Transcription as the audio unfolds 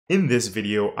In this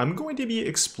video, I'm going to be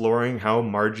exploring how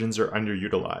margins are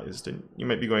underutilized. And you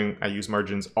might be going, I use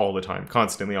margins all the time,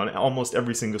 constantly on it. Almost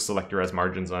every single selector has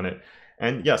margins on it.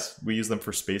 And yes, we use them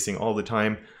for spacing all the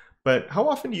time. But how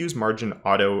often do you use margin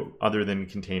auto other than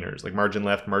containers? Like margin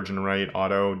left, margin right,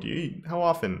 auto? How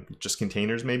often? Just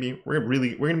containers maybe? We're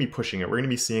going to be pushing it. We're going to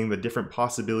be seeing the different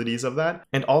possibilities of that.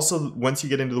 And also, once you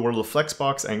get into the world of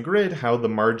Flexbox and Grid, how the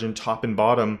margin top and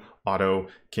bottom auto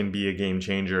can be a game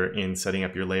changer in setting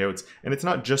up your layouts. And it's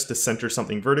not just to center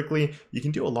something vertically. You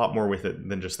can do a lot more with it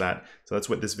than just that. So that's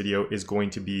what this video is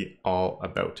going to be all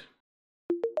about.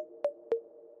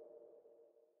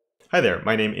 Hi there,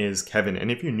 my name is Kevin, and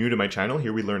if you're new to my channel,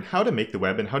 here we learn how to make the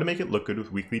web and how to make it look good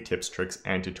with weekly tips, tricks,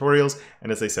 and tutorials.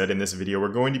 And as I said in this video, we're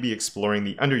going to be exploring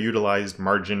the underutilized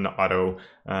margin auto,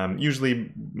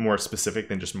 usually more specific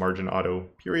than just margin auto,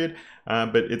 period.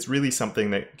 But it's really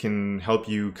something that can help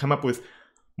you come up with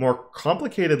more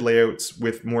complicated layouts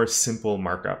with more simple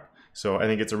markup. So I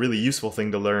think it's a really useful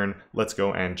thing to learn. Let's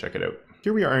go and check it out.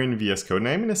 Here we are in VS Code, and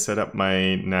I'm going to set up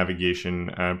my navigation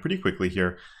pretty quickly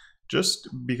here, just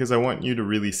because I want you to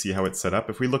really see how it's set up.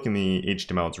 If we look in the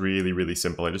HTML, it's really, really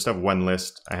simple. I just have one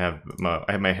list. I have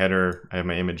my header, I have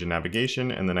my image and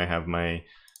navigation, and then I have my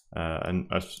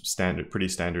pretty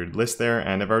standard list there.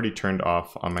 And I've already turned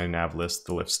off on my nav list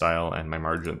the lift style and my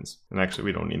margins. And actually,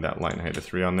 we don't need that line height of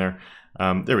 3 on there.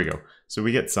 There we go. So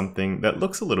we get something that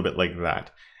looks a little bit like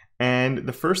that. And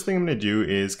the first thing I'm going to do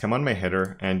is come on my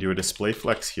header and do a display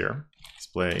flex here.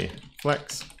 Display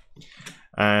flex.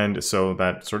 And so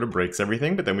that sort of breaks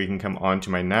everything, but then we can come on to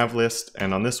my nav list.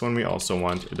 And on this one, we also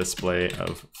want a display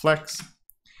of flex.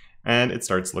 And it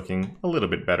starts looking a little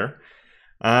bit better.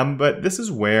 But this is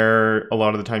where a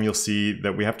lot of the time you'll see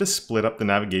that we have to split up the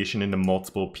navigation into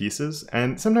multiple pieces.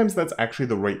 And sometimes that's actually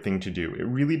the right thing to do. It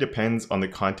really depends on the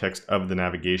context of the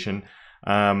navigation.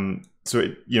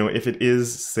 So, if it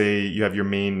is, say, you have your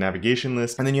main navigation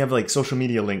list and then you have like social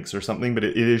media links or something, but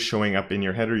it is showing up in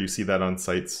your header, you see that on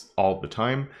sites all the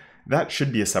time, that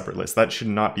should be a separate list. That should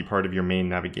not be part of your main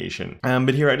navigation.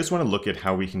 But here I just want to look at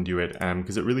how we can do it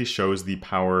because it really shows the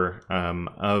power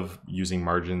of using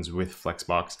margins with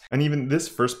Flexbox. And even this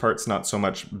first part's not so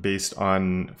much based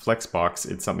on Flexbox.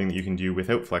 It's something that you can do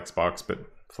without Flexbox, but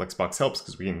Flexbox helps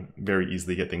because we can very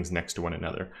easily get things next to one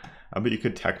another. But you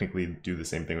could technically do the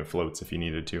same thing with floats if you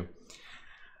needed to.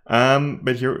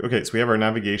 But here, okay, so we have our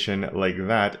navigation like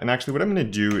that. And actually what I'm going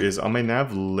to do is on my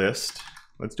nav list,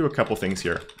 let's do a couple things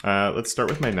here. Let's start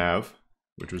with my nav,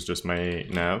 which was just my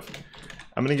nav.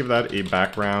 I'm going to give that a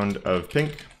background of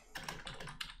pink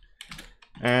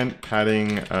and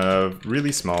padding of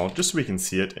really small, just so we can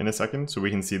see it in a second. So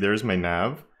we can see there's my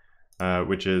nav,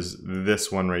 which is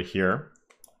this one right here.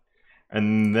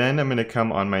 And then I'm going to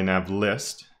come on my nav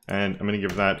list and I'm going to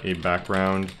give that a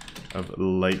background of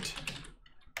light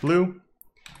blue.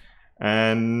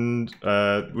 And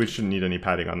we shouldn't need any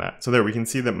padding on that. So there we can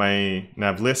see that my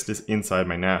nav list is inside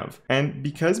my nav. And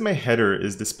because my header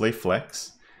is display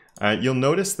flex, you'll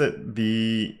notice that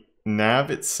the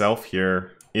nav itself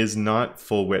here is not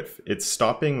full width. It's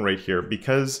stopping right here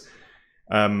because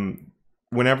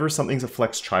whenever something's a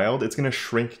flex child, it's going to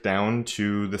shrink down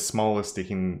to the smallest it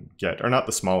can get, or not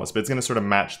the smallest, but it's going to sort of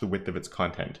match the width of its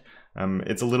content.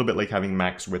 It's a little bit like having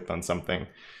max width on something.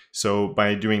 So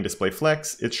by doing display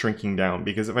flex, it's shrinking down,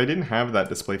 because if I didn't have that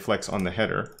display flex on the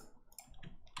header,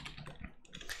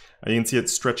 you can see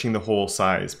it's stretching the whole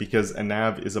size, because a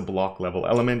nav is a block level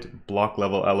element. Block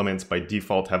level elements by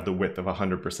default have the width of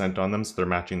 100% on them, so they're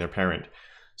matching their parent.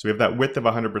 So we have that width of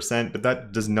 100%, but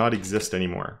that does not exist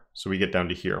anymore. So we get down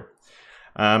to here.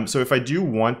 So if I do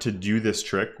want to do this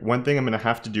trick, one thing I'm going to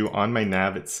have to do on my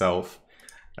nav itself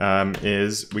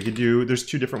is there's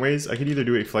two different ways. I could either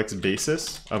do a flex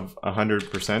basis of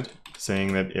 100%,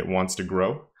 saying that it wants to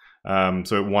grow.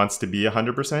 So it wants to be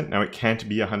 100%. Now it can't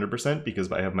be 100%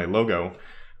 because I have my logo.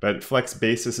 But flex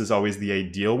basis is always the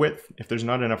ideal width. If there's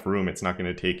not enough room, it's not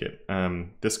going to take it.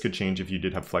 This could change if you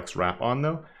did have flex wrap on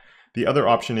though. The other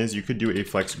option is you could do a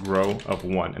flex grow of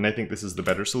 1, and I think this is the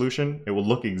better solution. It will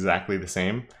look exactly the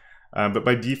same, but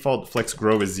by default, flex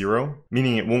grow is 0,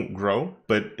 meaning it won't grow,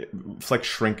 but flex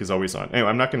shrink is always on. Anyway,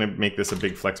 I'm not going to make this a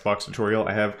big Flexbox tutorial.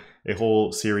 I have a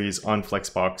whole series on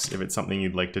Flexbox if it's something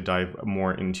you'd like to dive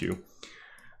more into.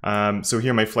 So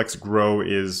here my flex grow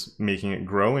is making it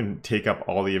grow and take up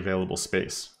all the available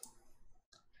space.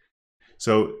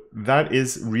 So that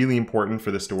is really important for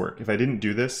this to work. If I didn't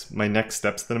do this, my next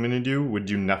steps that I'm going to do would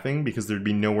do nothing, because there'd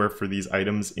be nowhere for these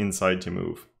items inside to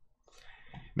move.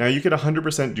 Now you could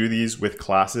 100% do these with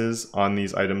classes on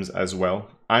these items as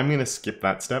well. I'm going to skip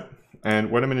that step.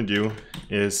 And what I'm going to do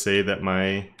is say that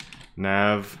my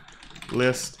nav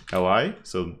list li,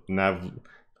 so nav,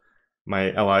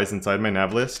 my li's inside my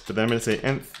nav list, but then I'm going to say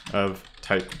nth of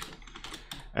type.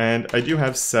 And I do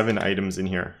have 7 items in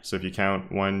here. So if you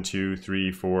count 1, 2,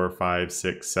 3, 4, 5,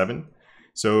 6, 7.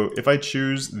 So if I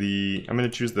choose the, I'm going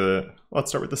to choose the, well,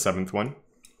 let's start with the 7th one.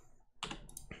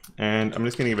 And I'm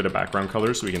just going to give it a background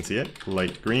color so we can see it,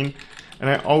 light green. And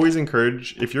I always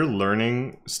encourage, if you're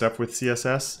learning stuff with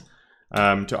CSS,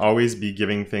 to always be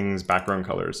giving things background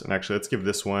colors. And actually, let's give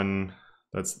this one,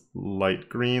 that's light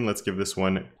green. Let's give this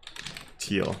one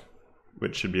teal,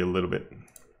 which should be a little bit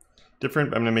different.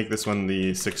 I'm going to make this one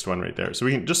the 6th one right there. So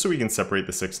we can, just so we can separate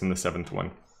the 6th and the 7th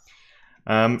one.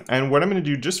 And what I'm going to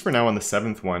do just for now on the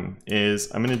 7th one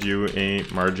is I'm going to do a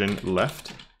margin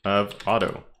left of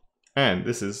auto. And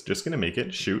this is just going to make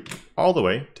it shoot all the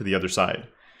way to the other side,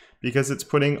 because it's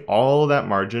putting all that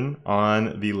margin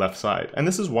on the left side. And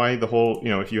this is why the whole,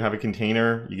 if you have a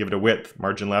container, you give it a width,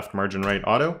 margin left, margin right,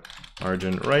 auto,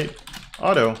 margin right,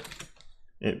 auto,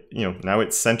 now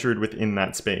it's centered within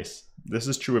that space. This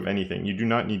is true of anything. You do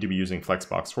not need to be using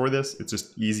Flexbox for this. It's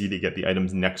just easy to get the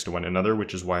items next to one another,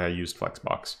 which is why I used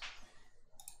Flexbox.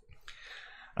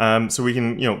 So we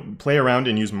can, play around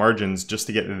and use margins just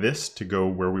to get this to go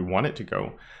where we want it to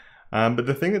go. But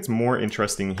the thing that's more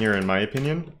interesting here, in my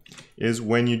opinion, is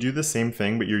when you do the same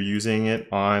thing, but you're using it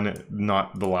on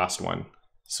not the last one.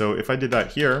 So if I did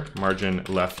that here, margin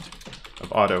left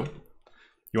of auto,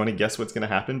 you want to guess what's going to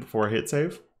happen before I hit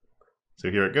save?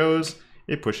 So here it goes.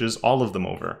 It pushes all of them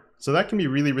over. So that can be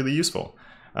really, really useful.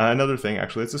 Another thing,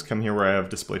 actually, let's just come here where I have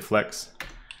display flex.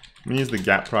 I'm going to use the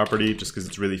gap property just because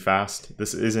it's really fast.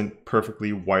 This isn't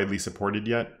perfectly widely supported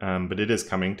yet, but it is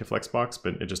coming to Flexbox,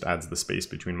 but it just adds the space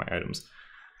between my items.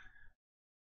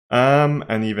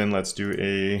 And even let's do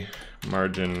a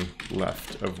margin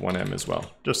left of 1em as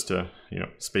well, just to,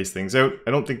 space things out.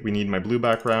 I don't think we need my blue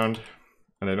background,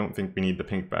 and I don't think we need the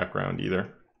pink background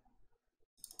either.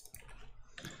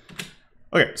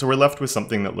 Okay, so we're left with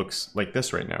something that looks like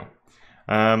this right now.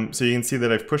 So you can see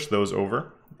that I've pushed those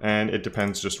over, and it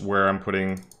depends just where I'm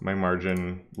putting my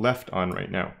margin left on right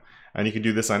now. And you can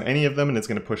do this on any of them, and it's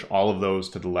going to push all of those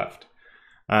to the left.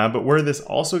 But where this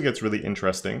also gets really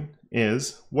interesting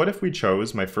is, what if we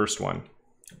chose my first one?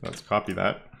 Let's copy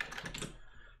that.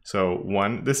 So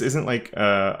 1, this isn't like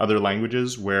other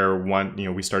languages where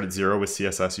 1, we start at 0 with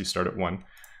CSS, you start at 1.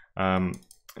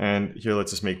 And here,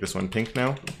 let's just make this one pink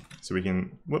now. So we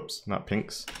can, whoops, not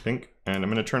pinks, pink. And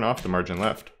I'm going to turn off the margin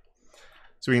left.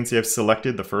 So we can see I've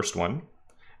selected the first one.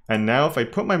 And now if I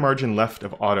put my margin left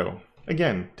of auto,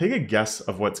 again, take a guess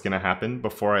of what's going to happen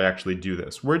before I actually do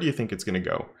this. Where do you think it's going to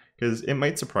go? Because it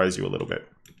might surprise you a little bit.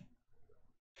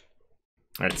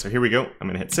 All right, so here we go. I'm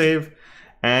going to hit save.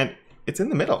 And it's in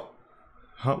the middle.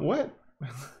 Huh, what?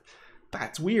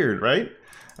 That's weird, right?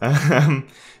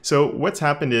 So what's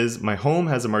happened is my home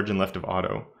has a margin left of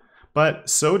auto, but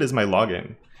so does my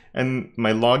login. And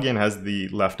my login has the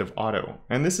left of auto.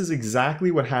 And this is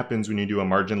exactly what happens when you do a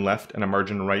margin left and a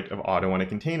margin right of auto on a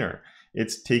container.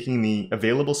 It's taking the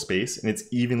available space and it's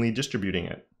evenly distributing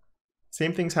it.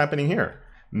 Same thing's happening here.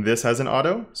 This has an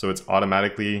auto, so it's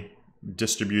automatically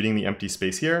distributing the empty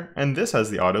space here. And this has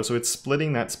the auto, so it's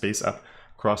splitting that space up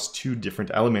across 2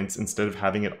 different elements instead of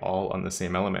having it all on the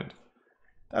same element.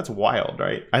 That's wild,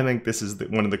 right? I think this is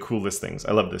one of the coolest things.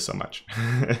 I love this so much.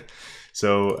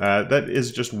 So that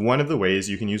is just one of the ways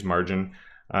you can use margin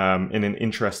in an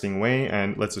interesting way.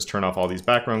 And let's just turn off all these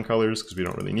background colors because we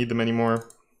don't really need them anymore.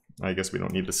 I guess we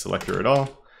don't need the selector at all.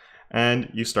 And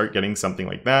you start getting something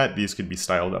like that. These could be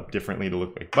styled up differently to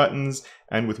look like buttons.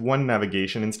 And with one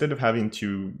navigation, instead of having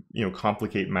to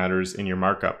complicate matters in your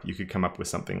markup, you could come up with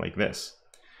something like this.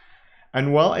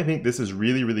 And while I think this is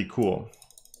really, really cool,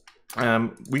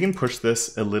 we can push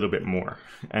this a little bit more.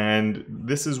 And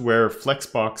this is where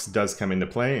Flexbox does come into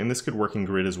play. And this could work in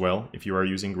Grid as well if you are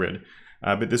using Grid.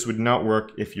 But this would not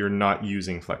work if you're not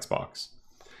using Flexbox.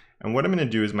 And what I'm going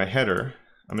to do is my header,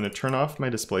 I'm going to turn off my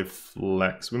display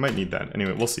flex. We might need that.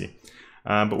 Anyway, we'll see.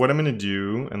 But what I'm going to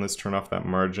do, and let's turn off that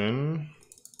margin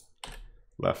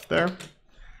left there.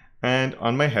 And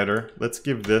on my header, let's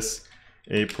give this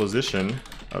a position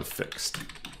of fixed.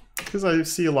 Because I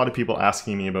see a lot of people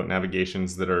asking me about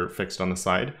navigations that are fixed on the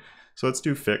side. So let's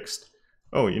do fixed.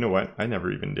 Oh, you know what? I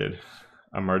never even did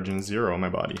a margin 0 on my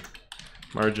body.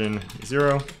 Margin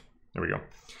 0. There we go.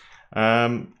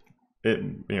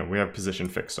 We have position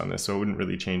fixed on this, so it wouldn't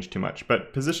really change too much.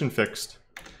 But position fixed,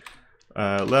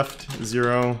 left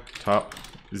 0, top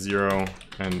 0,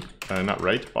 and not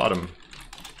right, bottom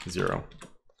 0.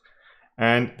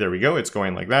 And there we go, it's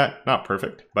going like that. Not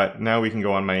perfect, but now we can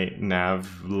go on my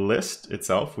nav list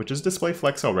itself, which is display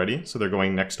flex already, so they're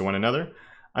going next to one another.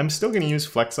 I'm still going to use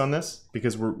flex on this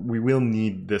because we will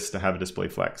need this to have a display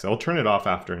flex. I'll turn it off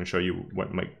after and show you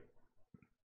what might,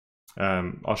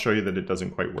 I'll show you that it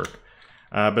doesn't quite work.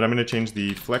 But I'm going to change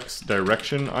the flex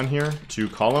direction on here to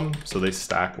column so they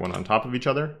stack one on top of each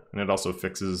other. And it also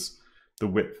fixes the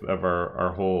width of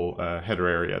our whole header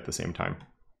area at the same time.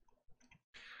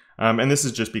 And this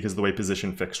is just because the way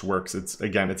position fixed works. It's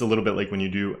a little bit like when you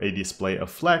do a display of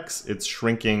flex, it's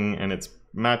shrinking and it's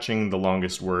matching the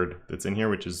longest word that's in here,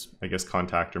 which is, I guess,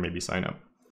 contact or maybe sign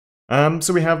up.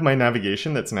 So we have my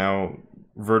navigation that's now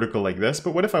vertical like this,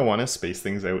 but what if I want to space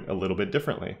things out a little bit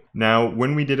differently? Now,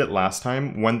 when we did it last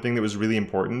time, one thing that was really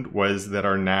important was that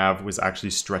our nav was actually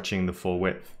stretching the full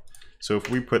width. So if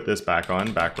we put this back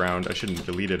on, background, I shouldn't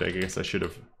delete it, I guess I should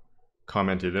have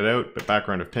commented it out, but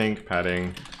background of pink,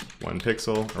 padding 1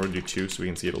 pixel, or we'll do 2 so we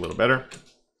can see it a little better.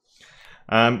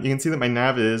 You can see that my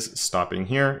nav is stopping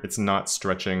here. It's not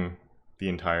stretching the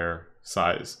entire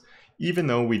size, even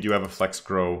though we do have a flex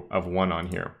grow of 1 on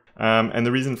here. And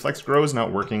the reason flex grow is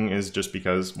not working is just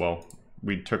because, well,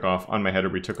 we took off, on my header,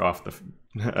 we took off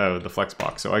the flex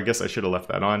box. So I guess I should have left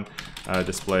that on,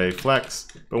 display flex.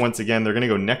 But once again, they're gonna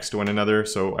go next to one another.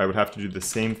 So I would have to do the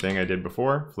same thing I did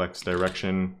before, flex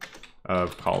direction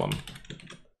of column,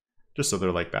 just so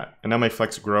they're like that. And now my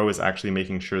flex grow is actually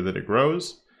making sure that it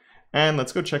grows. And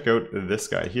let's go check out this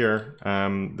guy here.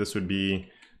 This would be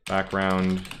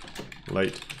background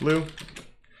light blue.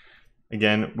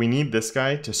 Again, we need this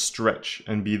guy to stretch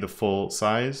and be the full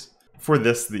size. For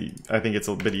this, I think it's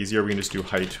a bit easier. We can just do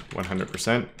height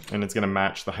 100%, and it's going to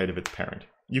match the height of its parent.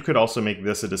 You could also make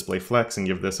this a display flex and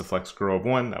give this a flex grow of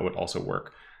 1. That would also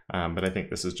work, but I think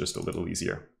this is just a little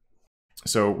easier.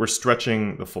 So we're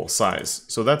stretching the full size.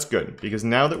 So that's good, because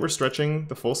now that we're stretching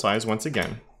the full size once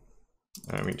again,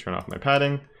 let me turn off my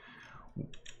padding.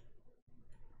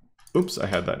 Oops, I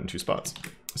had that in 2 spots.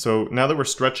 So now that we're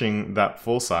stretching that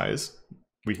full size,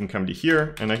 we can come to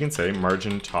here and I can say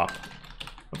margin top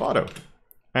of auto.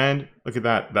 And look at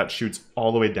that, that shoots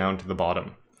all the way down to the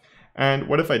bottom. And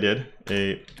what if I did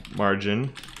a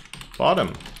margin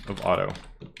bottom of auto?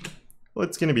 Well,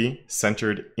 it's going to be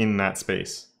centered in that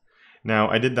space. Now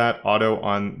I did that auto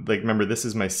on, like, remember this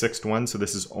is my 6th one, so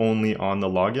this is only on the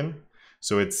login.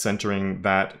 So it's centering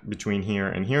that between here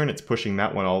and here, and it's pushing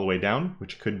that one all the way down,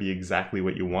 which could be exactly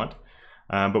what you want.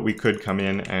 But we could come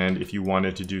in, and if you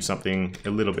wanted to do something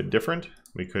a little bit different,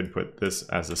 we could put this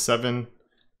as a 7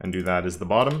 and do that as the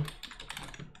bottom.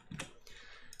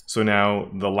 So now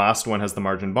the last one has the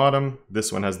margin bottom,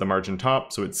 this one has the margin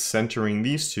top, so it's centering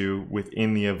these two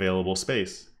within the available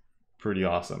space. Pretty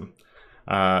awesome.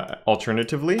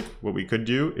 Alternatively, what we could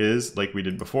do is, like we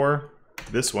did before,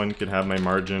 this one could have my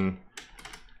margin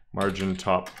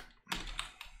top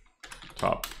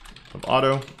of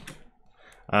auto,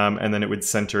 and then it would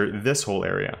center this whole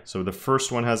area. So the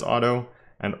first one has auto,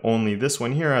 and only this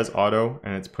one here has auto,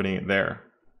 and it's putting it there.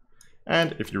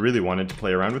 And if you really wanted to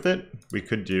play around with it, we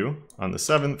could do, on the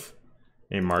 7th,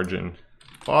 a margin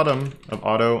bottom of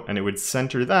auto, and it would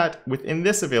center that within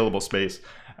this available space.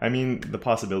 I mean, the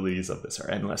possibilities of this are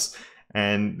endless.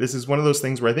 And this is one of those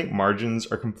things where I think margins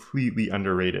are completely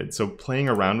underrated. So playing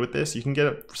around with this, you can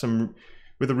get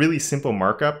with a really simple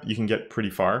markup, you can get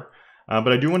pretty far.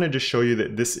 But I do want to just show you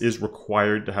that this is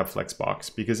required to have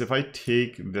Flexbox, because if I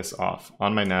take this off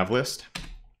on my nav list,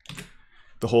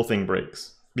 the whole thing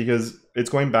breaks, because it's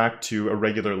going back to a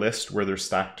regular list where they're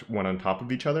stacked one on top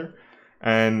of each other,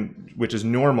 and which is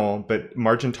normal, but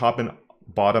margin top and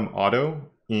bottom auto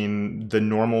in the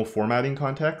normal formatting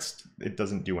context, it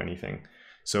doesn't do anything.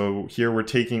 So here we're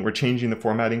changing the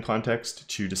formatting context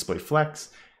to display flex.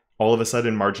 All of a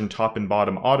sudden, margin top and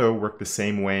bottom auto work the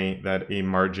same way that a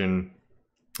margin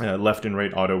left and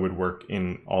right auto would work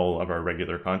in all of our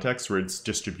regular contexts, where it's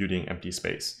distributing empty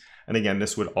space. And again,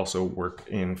 this would also work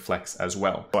in Flex as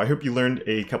well. So I hope you learned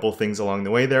a couple of things along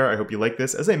the way there. I hope you like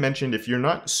this. As I mentioned, if you're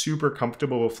not super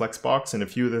comfortable with Flexbox, and a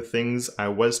few of the things I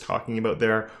was talking about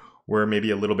there were maybe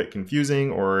a little bit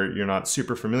confusing or you're not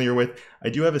super familiar with, I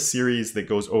do have a series that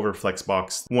goes over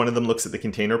Flexbox. One of them looks at the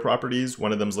container properties,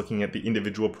 one of them is looking at the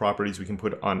individual properties we can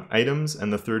put on items,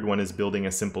 and the third one is building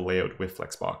a simple layout with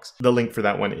Flexbox. The link for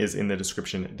that one is in the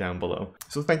description down below.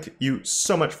 So thank you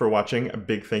so much for watching. A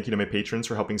big thank you to my patrons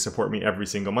for helping support me every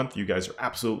single month. You guys are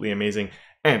absolutely amazing.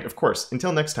 And of course,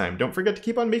 until next time, don't forget to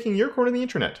keep on making your corner of the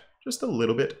internet just a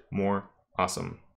little bit more awesome.